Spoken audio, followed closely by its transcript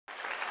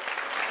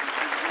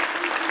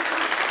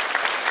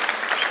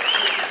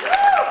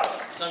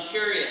So I'm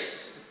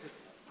curious,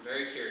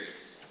 very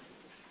curious.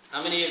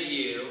 How many of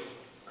you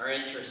are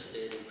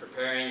interested in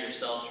preparing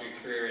yourself for your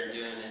career and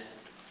doing it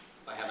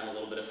by having a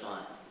little bit of fun?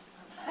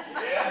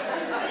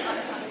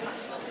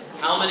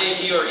 How many of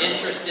you are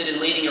interested in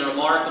leading a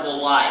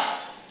remarkable life?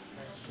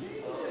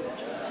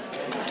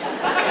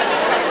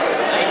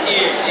 Thank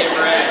you, Steve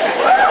Bragg.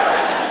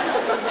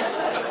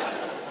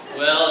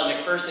 Well,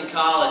 at McPherson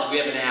College, we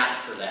have an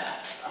app for that.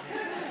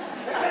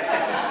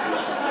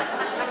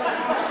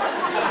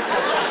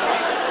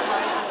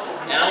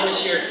 And I want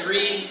to share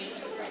 3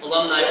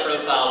 alumni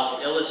profiles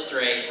to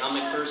illustrate how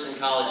McPherson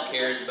College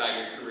cares about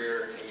your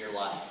career and your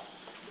life.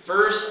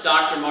 First,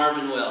 Dr.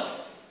 Marvin Will.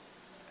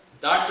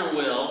 Dr.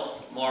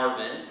 Will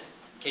Marvin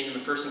came to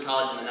McPherson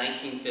College in the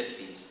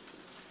 1950s.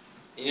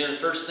 And you know the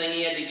first thing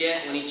he had to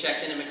get when he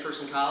checked in at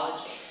McPherson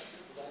College?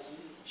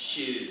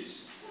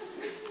 Shoes.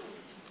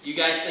 You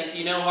guys think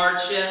you know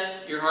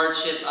hardship? Your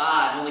hardship,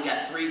 I've only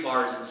got 3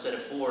 bars instead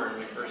of 4 in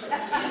McPherson,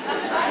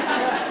 Kansas.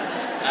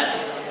 That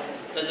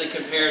doesn't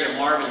compare to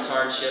Marvin's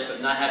hardship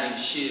of not having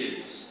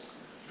shoes.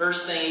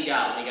 First thing he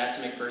got when he got to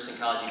McPherson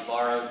College, he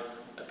borrowed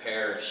a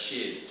pair of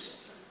shoes.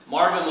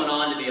 Marvin went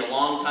on to be a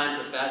longtime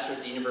professor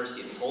at the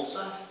University of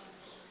Tulsa.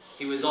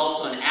 He was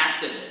also an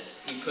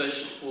activist. He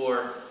pushed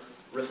for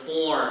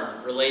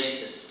reform related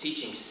to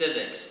teaching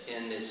civics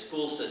in the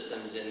school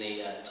systems in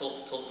the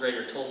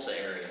greater Tulsa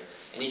area.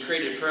 And he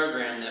created a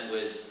program that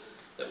was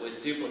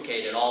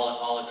duplicated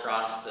all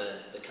across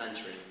the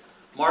country.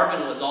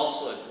 Marvin was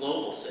also a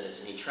global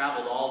citizen. He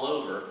traveled all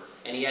over,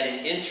 and he had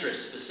an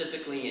interest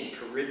specifically in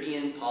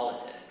Caribbean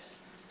politics.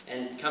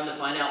 And come to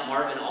find out,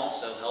 Marvin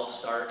also helped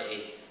start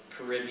a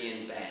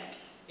Caribbean bank.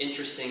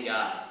 Interesting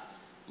guy.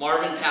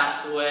 Marvin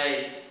passed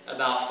away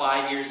about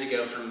 5 years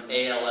ago from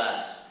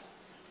ALS.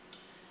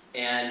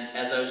 And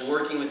as I was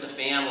working with the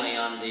family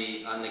on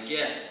the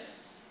gift,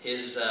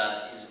 his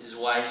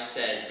wife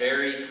said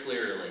very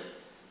clearly,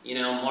 you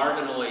know,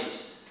 Marvin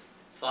always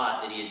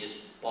thought that he had just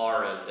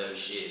borrowed those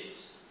shoes.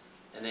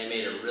 And they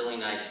made a really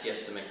nice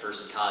gift to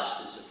McPherson College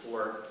to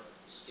support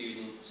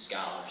student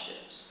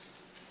scholarships.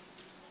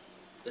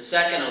 The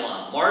second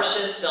alum,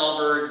 Marcia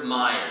Selberg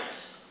Myers.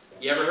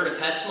 You ever heard of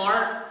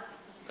PetSmart?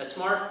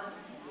 PetSmart?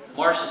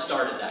 Marcia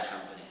started that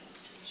company.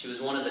 She was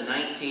one of the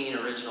 19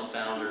 original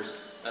founders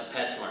of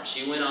PetSmart.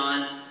 She went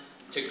on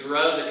to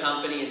grow the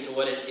company into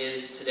what it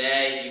is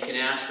today. You can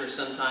ask her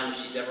sometime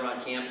if she's ever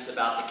on campus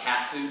about the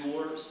cat food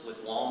wars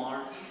with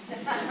Walmart.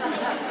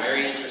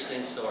 Very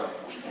interesting story.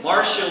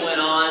 Marcia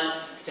went on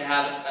to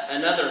have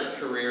another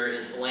career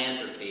in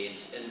philanthropy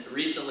and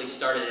recently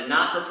started a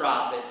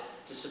not-for-profit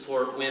to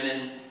support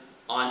women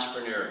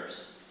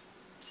entrepreneurs.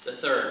 The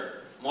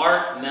third,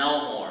 Mark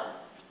Melhorn.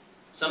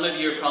 Some of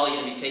you are probably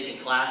going to be taking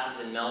classes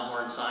in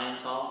Melhorn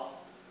Science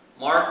Hall.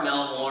 Mark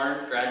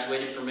Melhorn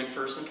graduated from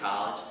McPherson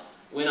College,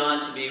 went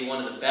on to be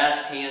one of the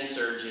best hand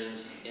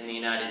surgeons in the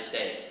United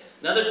States.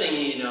 Another thing you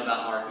need to know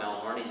about Mark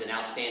Melhorn, he's an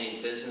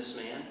outstanding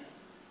businessman.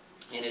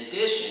 In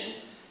addition,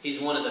 he's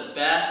one of the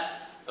best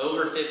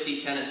over 50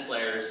 tennis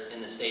players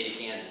in the state of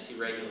Kansas. He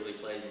regularly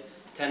plays in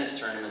tennis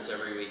tournaments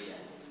every weekend.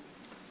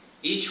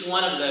 Each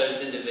one of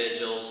those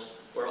individuals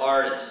were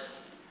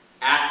artists,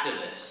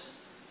 activists,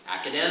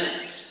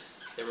 academics.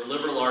 They were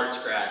liberal arts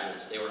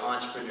graduates. They were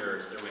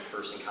entrepreneurs. They were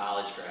McPherson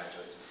College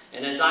graduates.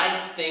 And as I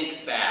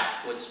think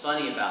back, what's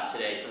funny about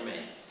today for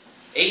me,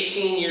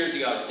 18 years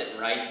ago I was sitting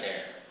right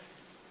there,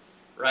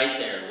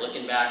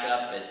 looking back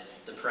up at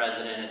the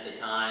president at the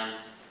time,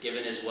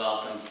 giving his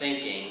welcome,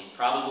 thinking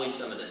probably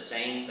some of the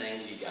same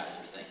things you guys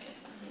are thinking.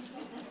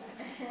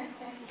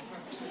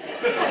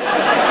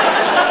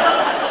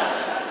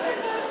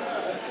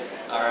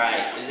 All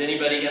right, is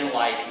anybody going to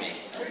like me?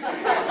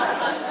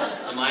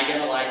 Am I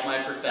going to like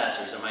my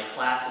professors? Are my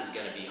classes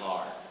going to be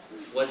hard?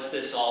 What's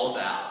this all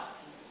about?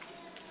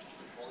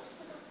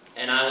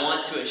 And I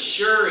want to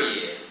assure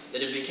you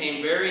that it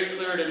became very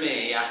clear to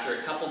me after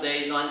a couple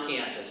days on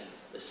campus,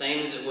 the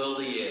same as it will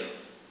to you,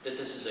 that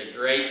this is a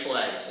great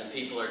place and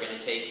people are going to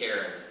take care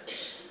of it.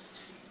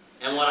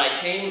 And what I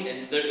came,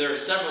 and there are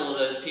several of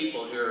those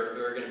people who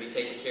are going to be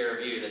taking care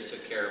of you that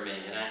took care of me.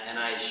 And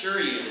I assure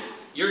you that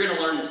you're going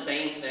to learn the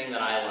same thing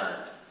that I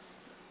learned.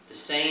 The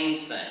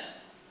same thing.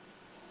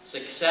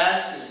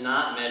 Success is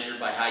not measured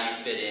by how you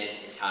fit in,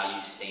 it's how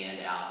you stand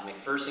out.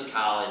 McPherson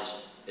College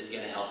is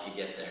going to help you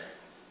get there.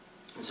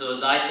 And so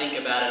as I think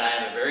about it, I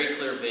have a very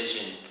clear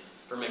vision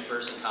for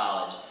McPherson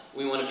College.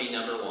 We want to be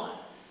 #1.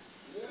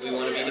 We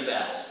want to be the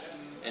best.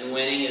 And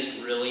winning is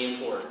really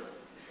important.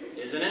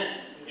 Isn't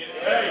it?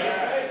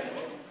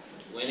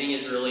 Winning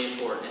is really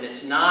important. And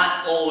it's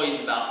not always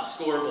about the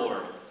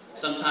scoreboard.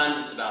 Sometimes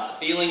it's about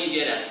the feeling you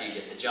get after you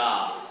get the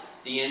job,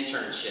 the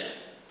internship,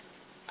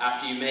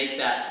 after you make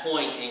that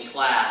point in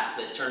class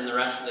that turned the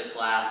rest of the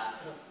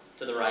class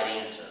to the right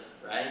answer,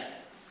 right?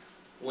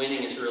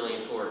 Winning is really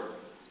important.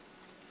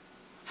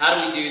 How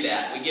do we do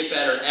that? We get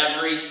better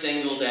every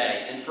single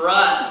day. And for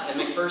us at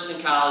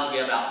McPherson College, we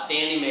have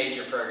outstanding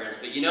major programs.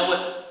 But you know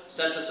what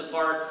sets us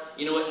apart?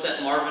 You know what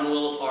set Marvin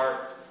Will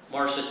apart,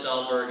 Marcia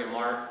Selberg, and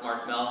Mark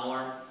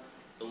Melhorn?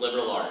 the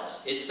liberal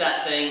arts. It's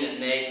that thing that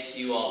makes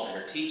you all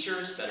better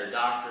teachers, better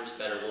doctors,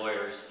 better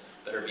lawyers,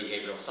 better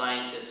behavioral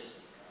scientists.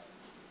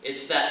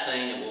 It's that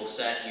thing that will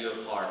set you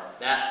apart.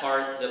 That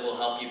part that will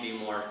help you be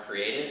more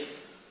creative,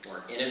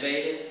 more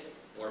innovative,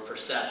 more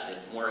perceptive,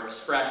 more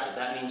expressive.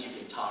 That means you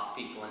can talk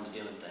people into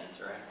doing things,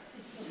 right?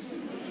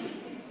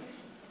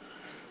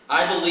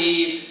 I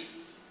believe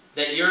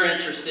that you're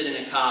interested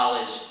in a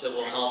college that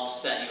will help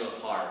set you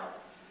apart.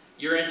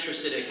 You're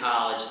interested in a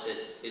college that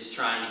is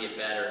trying to get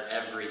better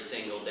every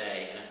single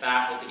day, and a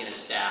faculty and a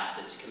staff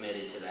that's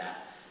committed to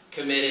that,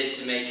 committed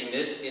to making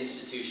this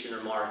institution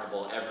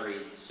remarkable every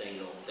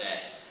single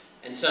day.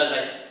 And so as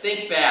I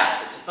think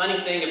back, it's a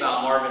funny thing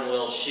about Marvin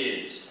Will's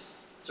shoes.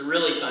 It's a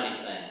really funny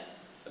thing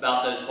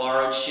about those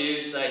borrowed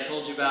shoes that I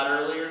told you about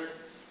earlier,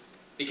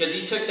 because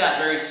he took that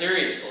very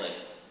seriously,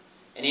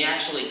 and he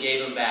actually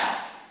gave them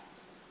back.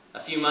 A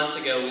few months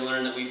ago, we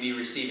learned that we'd be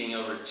receiving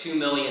over $2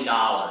 million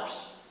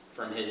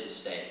from his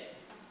estate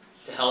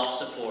to help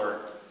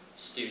support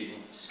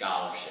student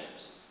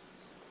scholarships.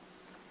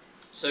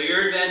 So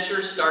your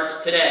adventure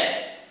starts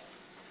today.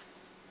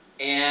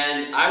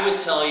 And I would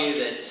tell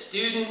you that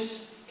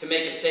students can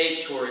make a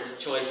safe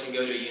choice and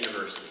go to a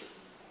university.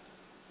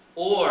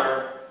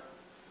 Or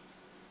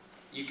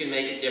you can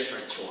make a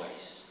different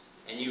choice.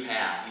 And you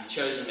have. You've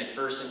chosen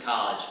McPherson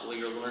College, where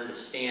you'll learn to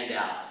stand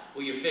out.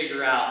 Will you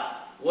figure out,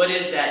 what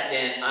is that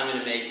dent I'm going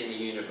to make in the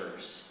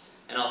universe?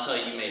 And I'll tell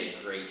you, you made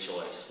a great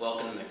choice.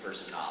 Welcome to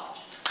McPherson College.